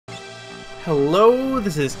Hello,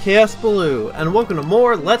 this is Chaos Blue, and welcome to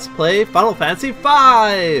more Let's Play Final Fantasy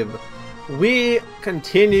V! We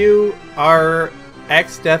continue our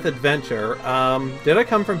X-Death adventure. Did I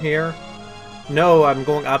come from here? No, I'm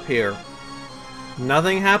going up here.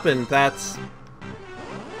 Nothing happened. That's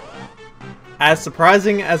as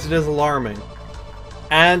surprising as it is alarming.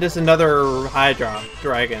 And it's another Hydra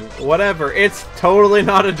dragon. Whatever, it's totally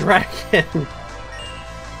not a dragon.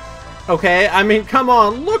 Okay, I mean, come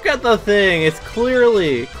on, look at the thing! It's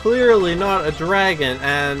clearly not a dragon,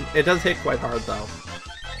 and it does hit quite hard, though.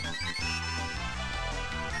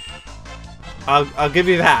 I'll give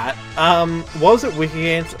you that. What was it weak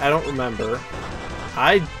against? I don't remember.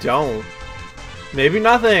 I don't. Maybe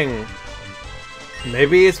nothing.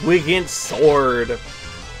 Maybe it's weak against sword.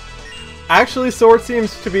 Actually, sword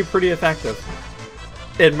seems to be pretty effective.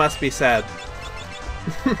 It must be said.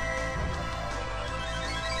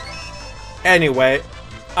 Anyway,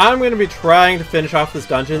 I'm going to be trying to finish off this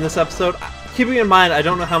dungeon in this episode. Keeping in mind, I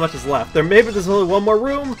don't know how much is left. Maybe there's only one more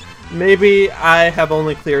room. Maybe I have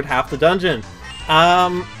only cleared half the dungeon.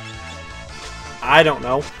 I don't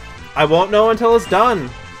know. I won't know until it's done.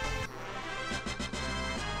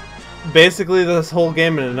 Basically, this whole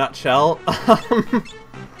game in a nutshell.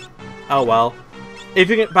 Oh well. If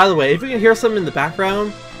you can, by the way, if you can hear something in the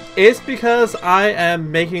background, it's because I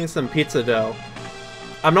am making some pizza dough.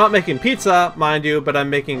 I'm not making pizza, mind you, but I'm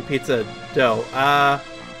making pizza dough.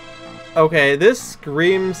 Okay, this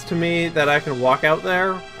screams to me that I can walk out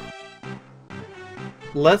there.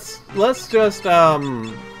 Let's just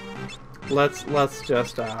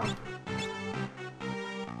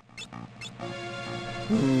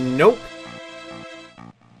nope.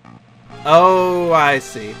 Oh, I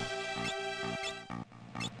see.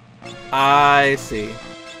 I see.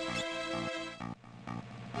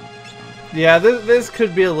 Yeah, this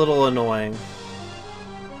could be a little annoying.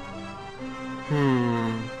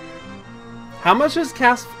 How much does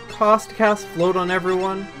cost to cast float on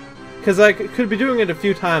everyone? Because I could be doing it a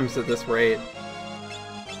few times at this rate.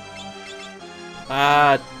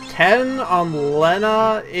 10 on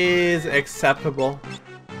Lena is acceptable.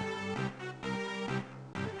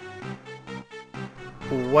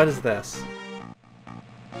 What is this?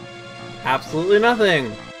 Absolutely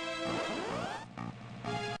nothing.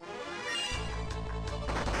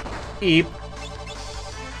 Eep.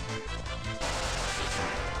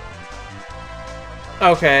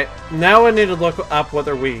 Okay, now I need to look up what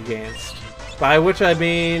they're weak against. By which I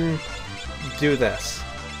mean, do this.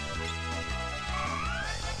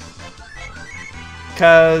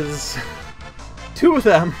 Because 2 of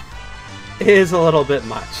them is a little bit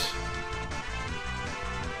much.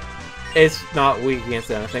 It's not weak against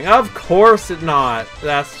anything. Of course it's not.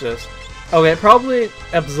 That's just... Okay, it probably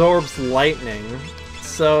absorbs lightning.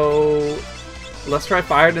 So, let's try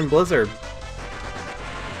Fire and Blizzard.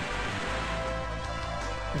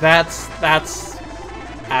 That's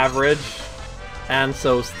average, and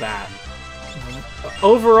so's that.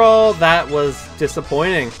 Overall, that was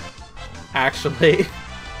disappointing, actually.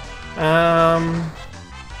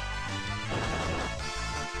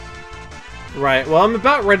 Right, well, I'm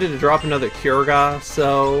about ready to drop another Kurga,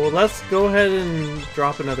 so let's go ahead and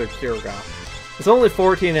drop another Kurga. It's only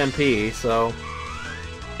 14 MP, so...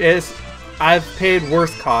 I've paid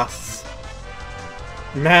worse costs.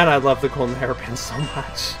 Man, I love the golden hairpin so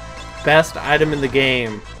much. Best item in the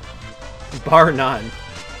game. Bar none.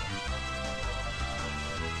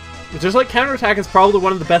 Just like counterattack is probably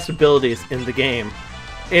one of the best abilities in the game.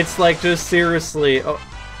 It's like just seriously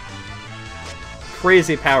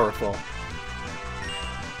crazy powerful.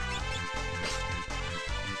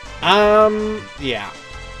 Yeah.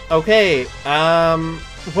 Okay,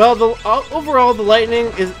 well, overall, the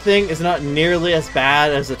lightning thing is not nearly as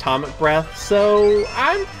bad as atomic breath, so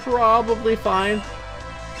I'm probably fine.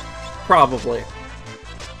 Probably.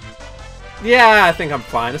 Yeah, I think I'm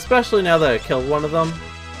fine, especially now that I killed one of them.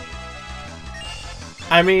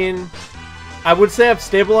 I mean, I would say I've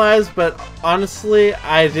stabilized, but honestly,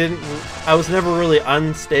 I was never really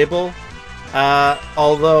unstable.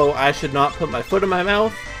 Although I should not put my foot in my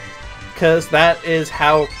mouth, because that is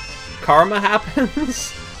how karma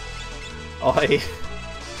happens. Oi.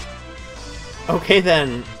 Okay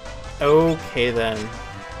then. Okay then.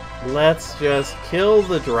 Let's just kill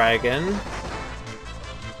the dragon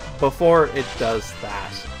before it does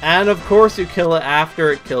that. And of course you kill it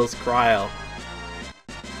after it kills Cryo.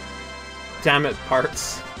 Damn it,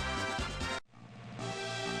 parts.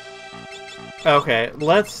 Okay,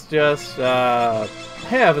 let's just hey, I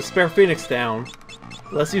have a spare Phoenix down.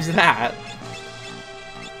 Let's use that.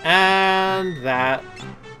 And that.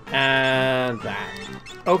 And that.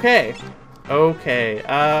 Okay. Okay,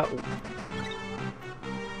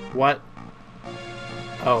 What?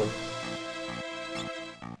 Oh.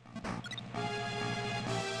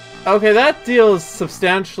 Okay, that deals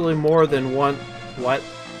substantially more than one... What?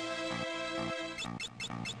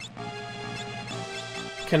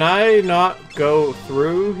 Can I not go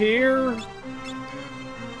through here?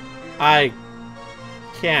 I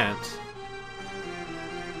can't.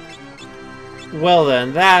 Well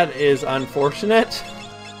then, that is unfortunate.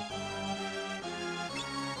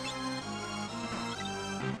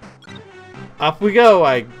 Up we go,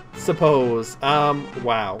 I suppose.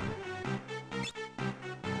 Wow.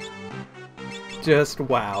 Just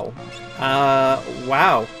wow.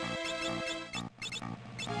 Wow.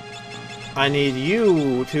 I need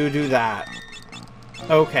you to do that.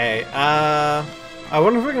 Okay, I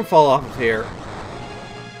wonder if we can fall off of here.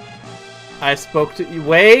 I spoke to you.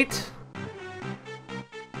 Wait!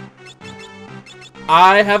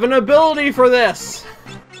 I have an ability for this!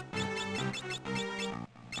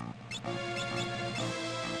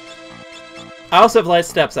 I also have light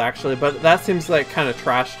steps, actually, but that seems like kind of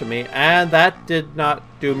trash to me, and that did not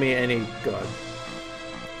do me any good.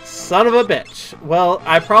 Son of a bitch. Well,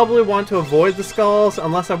 I probably want to avoid the skulls,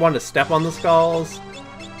 unless I want to step on the skulls.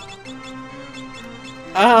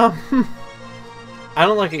 I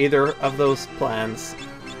don't like either of those plans,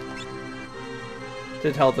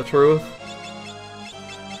 to tell the truth.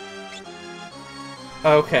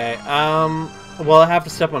 Okay, well, I have to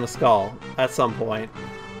step on a skull at some point.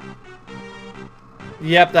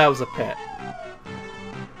 Yep, that was a pit.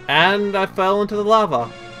 And I fell into the lava.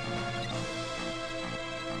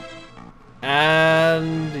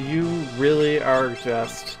 And you really are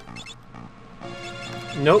just...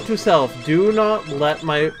 Note to self, do not let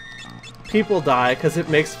my people die, because it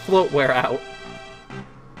makes float wear out.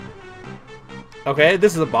 Okay,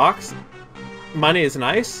 this is a box. Money is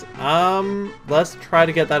nice. Let's try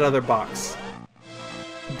to get that other box.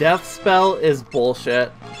 Death spell is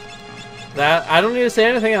bullshit. That, I don't need to say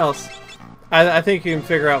anything else. I think you can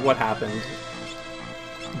figure out what happened.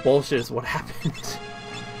 Bullshit is what happened.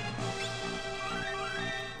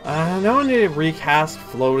 Now I need to recast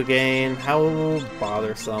float again. How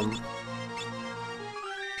bothersome.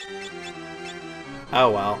 Oh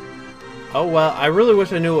well. Oh well, I really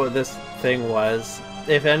wish I knew what this thing was.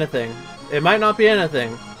 If anything. It might not be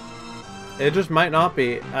anything. It just might not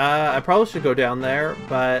be. I probably should go down there,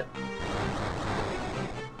 but...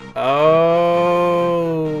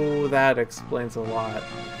 Oh, that explains a lot.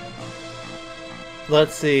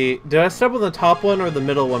 Let's see. Did I step on the top one or the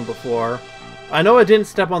middle one before? I know I didn't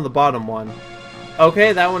step on the bottom one.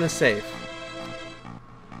 Okay, that one is safe.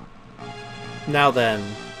 Now then.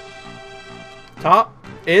 Top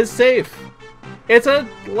is safe. It's a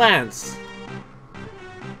lance.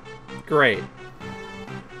 Great.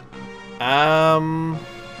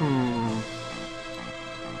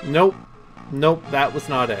 Nope. Nope, that was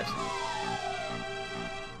not it.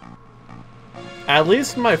 At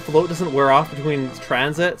least my float doesn't wear off between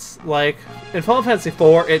transits. Like, in Final Fantasy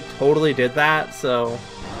IV, it totally did that, so...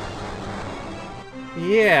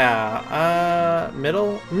 Yeah,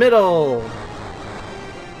 middle? Middle!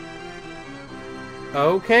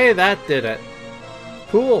 Okay, that did it.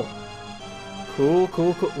 Cool. Cool,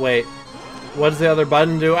 cool, cool. Wait, what does the other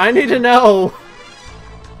button do? I need to know!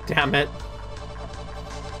 Damn it.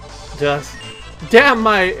 Just... Damn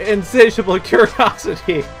my insatiable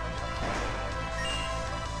curiosity!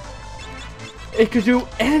 It could do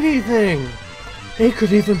anything! It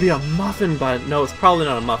could even be a muffin button. No, it's probably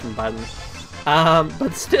not a muffin button.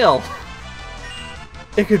 But still.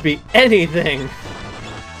 It could be anything!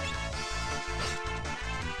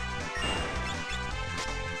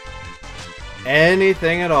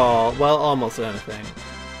 Anything at all. Well, almost anything.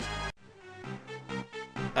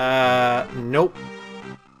 Nope.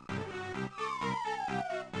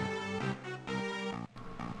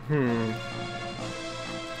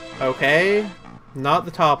 Okay. Not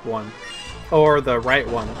the top one. Or the right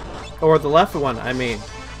one. Or the left one, I mean.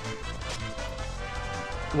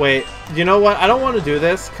 Wait, you know what? I don't want to do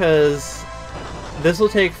this, because this will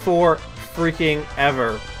take for freaking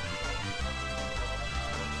ever.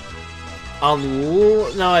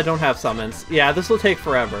 No, I don't have summons. Yeah, this will take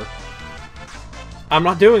forever. I'm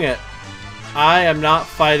not doing it. I am not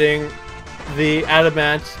fighting the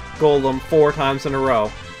Adamant Golem 4 times in a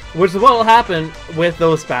row. Which is what will happen with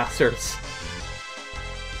those bastards.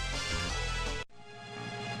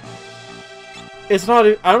 It's not...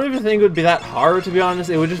 I don't even think it would be that hard, to be honest.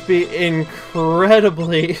 It would just be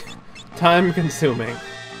incredibly time-consuming.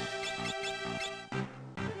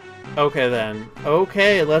 Okay, then.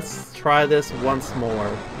 Okay, let's try this once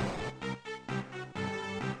more.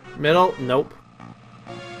 Middle? Nope.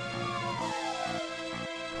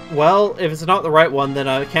 Well, if it's not the right one, then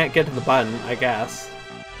I can't get to the button, I guess.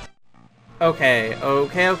 Okay,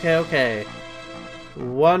 okay.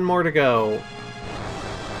 One more to go.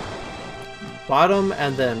 Bottom,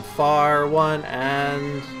 and then far one,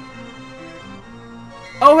 and...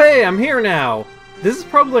 Oh hey, I'm here now! This is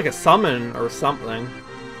probably like a summon or something.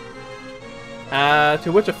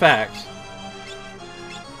 To which effect?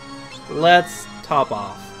 Let's top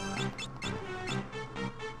off.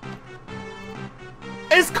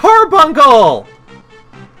 It's Carbuncle!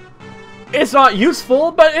 It's not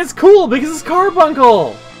useful, but it's cool because it's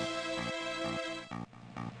Carbuncle!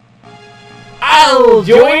 I'll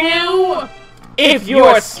join you if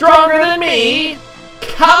you're stronger than me!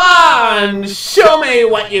 Come on! Show me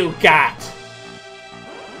what you got!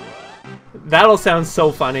 That'll sound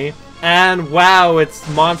so funny. And wow, it's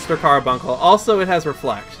Monster Carbuncle. Also, it has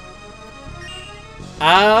Reflect.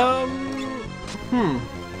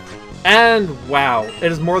 And wow,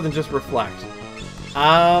 it is more than just Reflect.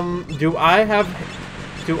 Do I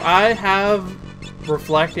have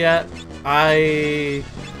Reflect yet? I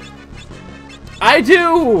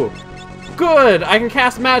do! Good! I can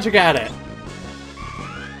cast magic at it!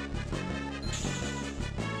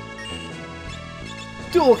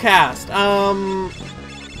 Dual cast!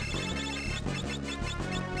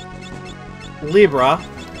 Libra.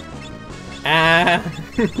 And...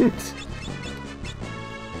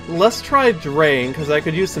 let's try Drain, because I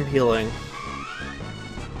could use some healing.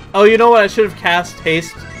 Oh, you know what? I should have cast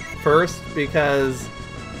Haste first, because...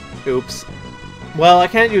 Oops. Well, I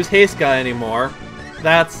can't use Haste Guy anymore.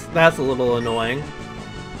 That's a little annoying.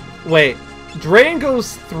 Wait. Drain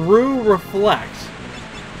goes through Reflect.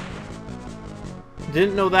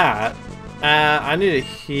 Didn't know that. I need to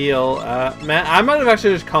heal. Man, I might have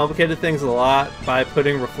actually just complicated things a lot by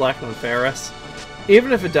putting Reflect on Ferris.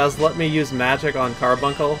 Even if it does let me use magic on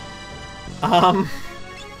Carbuncle. Oh,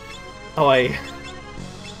 wait.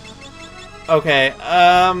 Okay,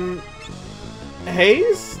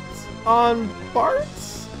 Haste on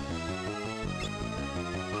Bartz?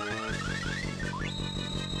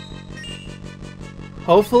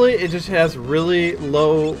 Hopefully it just has really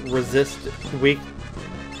low weak.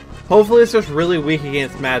 Hopefully it's just really weak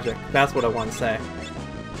against magic. That's what I want to say.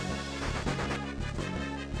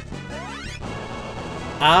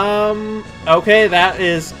 Okay, that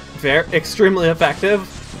is extremely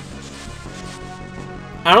effective.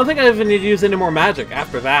 I don't think I even need to use any more magic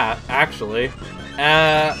after that, actually.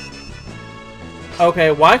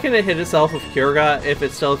 Okay, why can it hit itself with Cure Gut if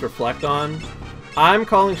it still has Reflect on? I'm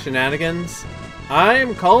calling shenanigans.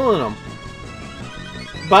 I'm calling them.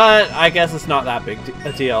 But I guess it's not that big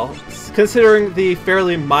a deal, considering the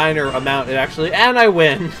fairly minor amount it actually... And I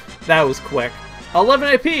win! That was quick. 11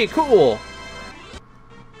 AP, cool!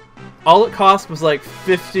 All it cost was like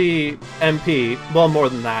 50 MP. Well, more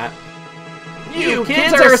than that. You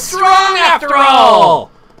kids are strong after all!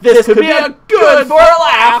 This could be a good for a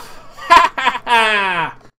laugh! Ha ha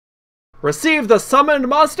ha! Receive the summoned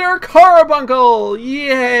monster Carbuncle!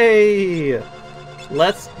 Yay!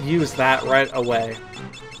 Let's use that right away.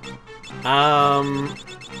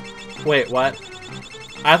 Wait, what?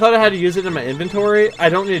 I thought I had to use it in my inventory? I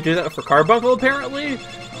don't need to do that for Carbuncle, apparently?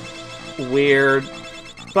 Weird.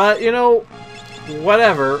 But, you know,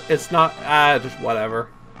 whatever. It's not, just whatever.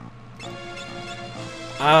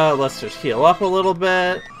 Let's just heal up a little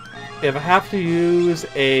bit. If I have to use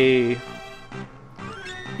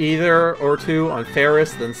either or two on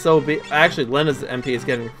Ferris, then so be... Actually, Lena's MP is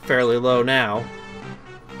getting fairly low now.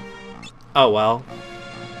 Oh, well.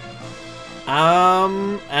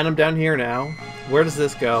 And I'm down here now. Where does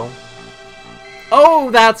this go? Oh,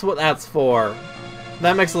 that's what that's for.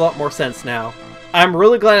 That makes a lot more sense now. I'm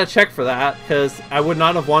really glad I checked for that, because I would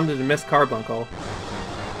not have wanted to miss Carbuncle.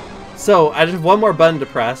 So, I just have one more button to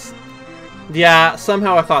press. Yeah,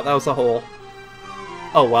 somehow I thought that was a hole.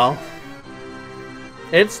 Oh well.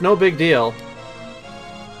 It's no big deal.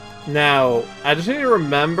 Now, I just need to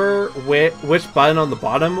remember which button on the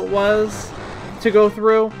bottom it was to go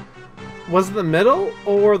through. Was it the middle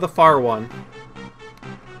or the far one?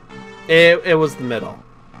 It was the middle.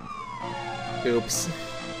 Oops.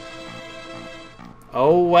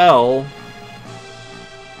 Oh well.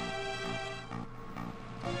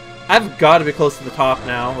 I've got to be close to the top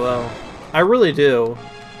now, though. I really do.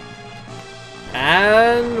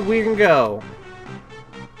 And we can go.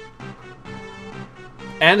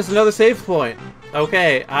 And it's another save point.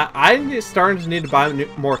 Okay, I'm starting to need to buy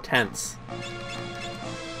more tents.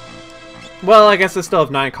 Well, I guess I still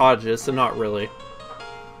have 9 cottages, so not really.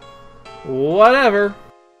 Whatever.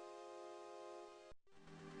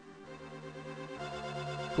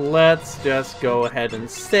 let's just go ahead and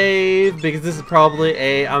save, because this is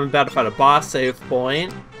probably I'm about to fight a boss save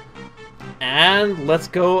point. And let's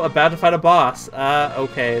go about to fight a boss.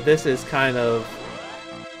 Okay, this is kind of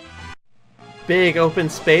big open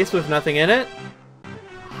space with nothing in it.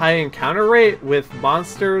 High encounter rate with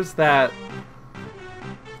monsters that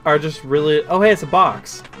are just really... Oh, hey, it's a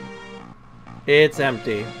box. It's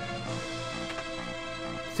empty.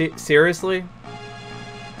 Seriously?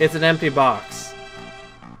 It's an empty box.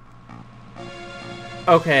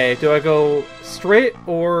 Okay, do I go straight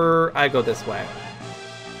or I go this way?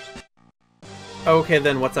 Okay,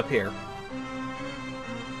 then what's up here?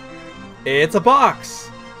 It's a box!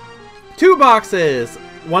 2 boxes!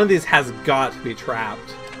 One of these has got to be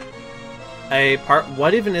trapped.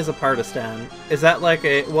 What even is a partisan? Is that like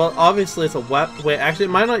a... Well, obviously it's a weapon. Wait, actually, it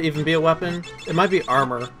might not even be a weapon. It might be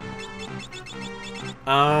armor.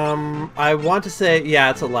 I want to say... Yeah,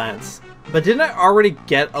 it's a lance. But didn't I already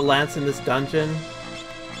get a lance in this dungeon?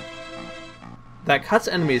 That cuts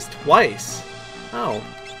enemies twice. Oh,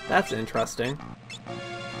 that's interesting.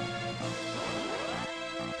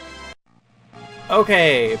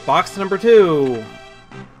 Okay, box number 2.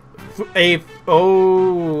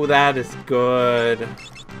 Oh, that is good.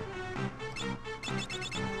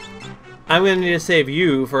 I'm gonna need to save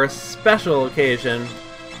you for a special occasion.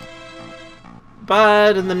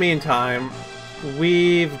 But in the meantime,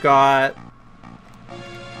 we've got,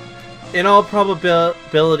 in all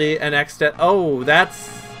probability, an extent. Oh, that's...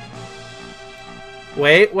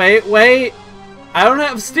 Wait! I don't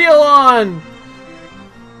have steel on!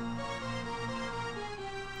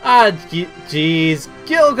 Ah, geez,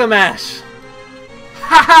 Gilgamesh!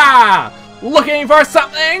 Haha! Looking for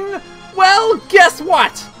something? Well, guess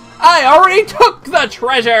what? I already took the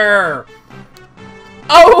treasure!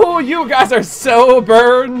 Oh, you guys are so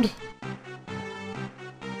burned!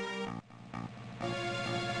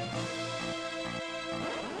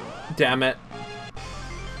 Damn it.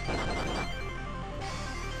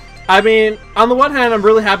 I mean, on the one hand, I'm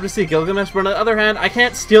really happy to see Gilgamesh, but on the other hand, I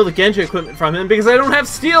can't steal the Genji equipment from him because I don't have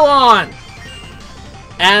steel on!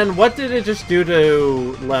 And what did it just do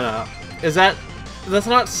to Lena? That's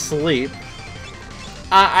not sleep.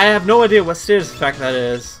 I have no idea what status effect that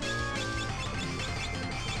is.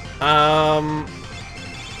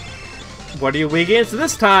 What are you weak against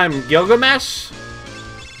this time, Gilgamesh?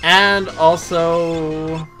 And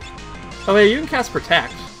also... Oh wait, you can cast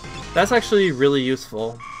Protect. That's actually really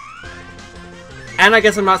useful. And I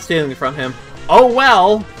guess I'm not stealing from him. Oh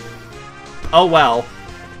well! Oh well.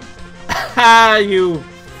 Ha! You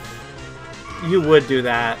would do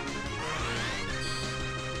that.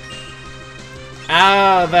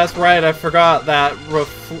 Ah, that's right, I forgot that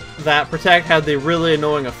that Protect had the really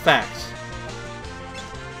annoying effect.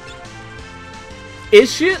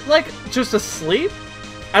 Is she, like, just asleep?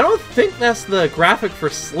 I don't think that's the graphic for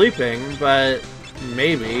sleeping, but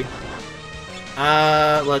maybe.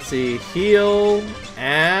 Let's see. Heal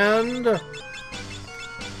and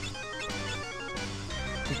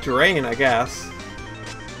drain, I guess.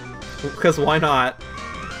 Because why not?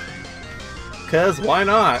 Because why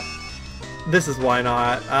not? This is why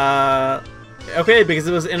not. Okay, because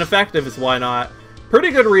it was ineffective is why not.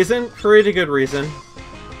 Pretty good reason. Pretty good reason.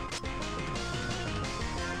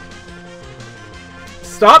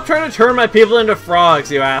 Stop trying to turn my people into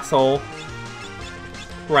frogs, you asshole.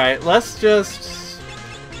 Right, let's just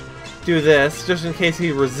do this, just in case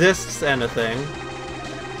he resists anything.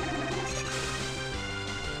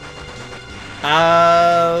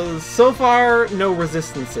 So far, no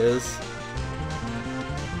resistances.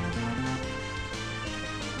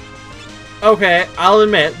 Okay, I'll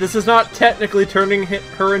admit, this is not technically turning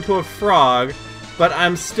her into a frog, but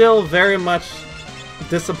I'm still very much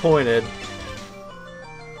disappointed.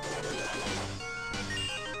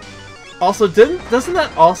 Also, doesn't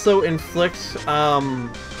that also inflict,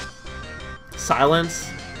 silence?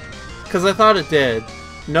 Because I thought it did.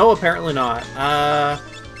 No, apparently not.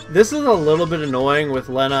 This is a little bit annoying with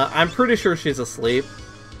Lena. I'm pretty sure she's asleep.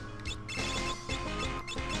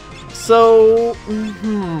 So,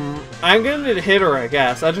 I'm gonna need to hit her, I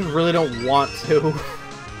guess. I just really don't want to.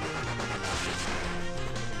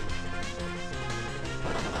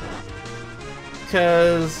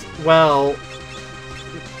 Because, well...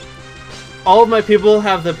 all of my people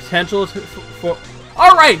have the potential for...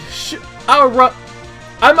 Alright!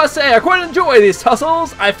 I must say, I quite enjoy these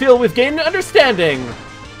tussles. I feel we've gained an understanding.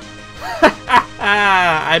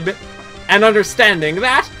 An understanding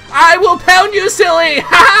that I will pound you, silly!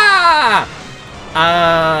 Ha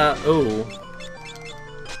ha! Ooh.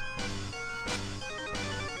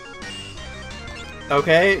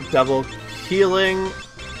 Okay, double healing.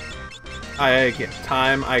 I get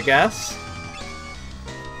time, I guess.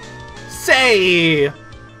 Say!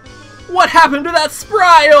 What happened to that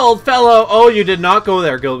spry old fellow? Oh, you did not go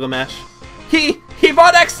there, Gilgamesh. He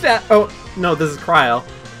bought extra. Oh, no, this is Cryle.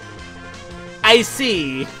 I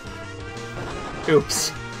see.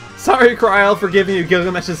 Oops. Sorry, Cryle, for giving you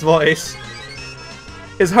Gilgamesh's voice.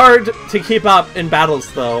 It's hard to keep up in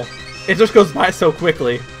battles, though. It just goes by so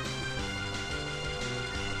quickly.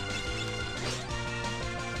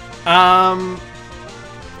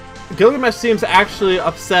 Gilgamesh seems actually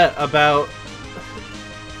upset about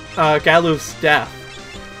Galuf's death.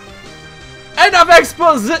 Enough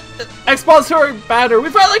expository banter! We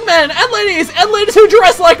fight like men, and ladies who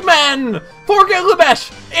dress like men! For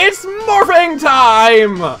Gilgamesh, it's morphing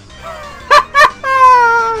time!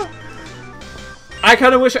 I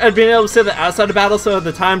kind of wish I'd been able to say that outside of battle so I had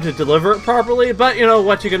the time to deliver it properly, but you know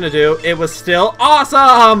what you're gonna do. It was still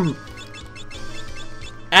awesome!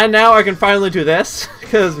 And now I can finally do this,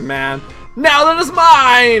 because man, now that it's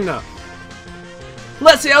mine!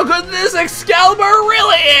 Let's see how good this Excalibur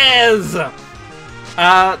really is!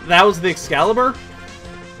 That was the Excalibur?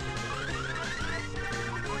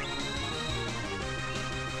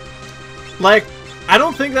 Like, I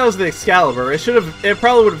don't think that was the Excalibur. It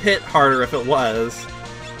probably would have hit harder if it was.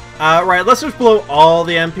 Right, let's just blow all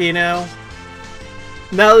the MP now.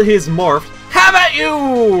 Now that he's morphed, have at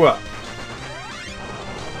you!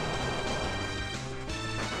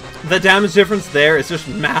 The damage difference there is just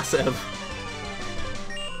massive.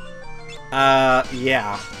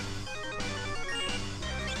 Yeah.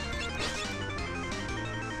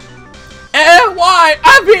 Why?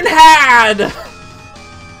 I've been had!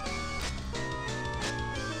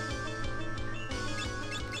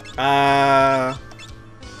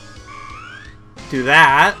 Do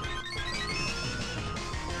that.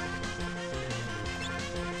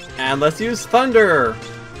 And let's use thunder!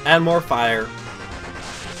 And more fire.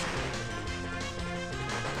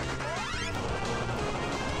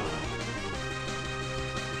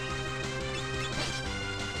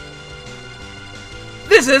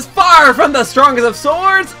 This is far from the strongest of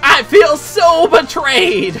swords! I feel so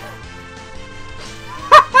betrayed!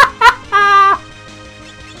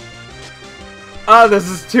 Oh, this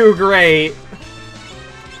is too great.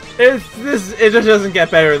 It just doesn't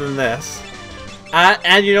get better than this.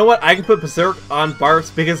 And you know what? I can put Berserk on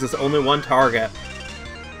Barks because it's only one target.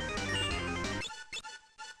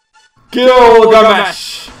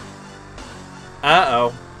 Gilgamesh!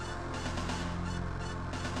 Uh-oh.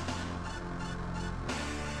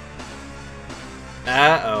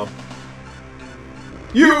 Uh-oh.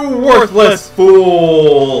 You worthless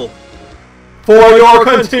fool! For your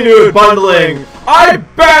continued bundling, I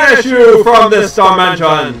banish you from this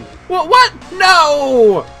dimension! What?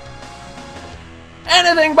 No!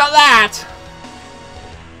 Anything but that!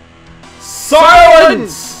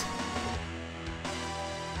 Silence!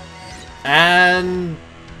 And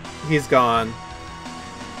he's gone.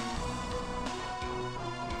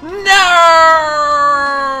 No!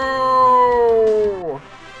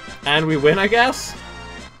 And we win, I guess?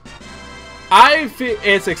 I feel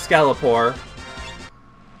it's Excalibur.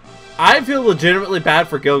 I feel legitimately bad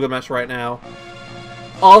for Gilgamesh right now.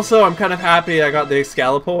 Also, I'm kind of happy I got the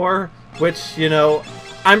Excalibur, which, you know,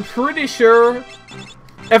 I'm pretty sure,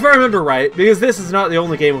 if I remember right, because this is not the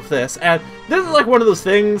only game with this, and this is like one of those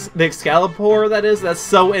things, the Excalibur, that is, that's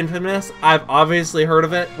so infamous, I've obviously heard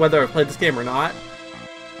of it, whether I've played this game or not.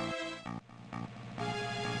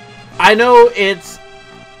 I know it's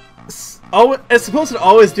supposed to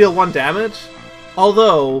always deal 1 damage,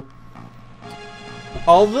 although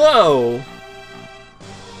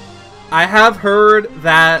I have heard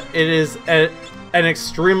that it is an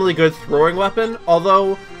extremely good throwing weapon,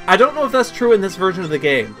 although I don't know if that's true in this version of the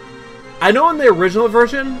game. I know in the original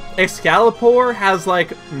version, Excalibur has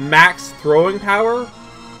like max throwing power,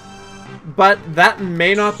 but that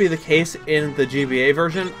may not be the case in the GBA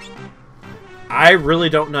version. I really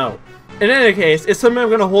don't know. In any case, it's something I'm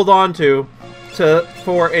going to hold on to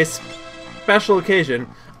for a special occasion.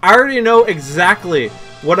 I already know exactly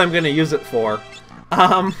what I'm going to use it for.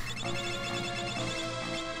 But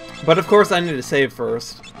of course I need to save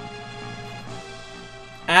first.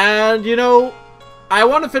 And, you know, I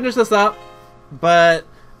want to finish this up, but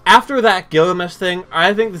after that Gilgamesh thing,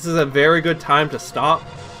 I think this is a very good time to stop.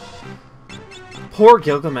 Poor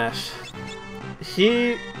Gilgamesh.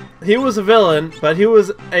 He was a villain, but he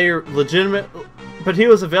was a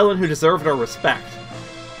villain who deserved our respect.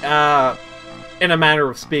 In a manner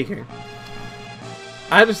of speaking.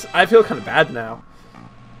 I feel kind of bad now.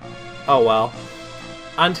 Oh well.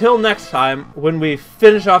 Until next time, when we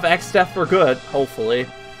finish off X-Death for good, hopefully,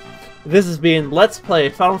 This has been Let's Play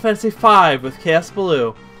Final Fantasy V with Chaos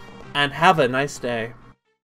Blue, and have a nice day.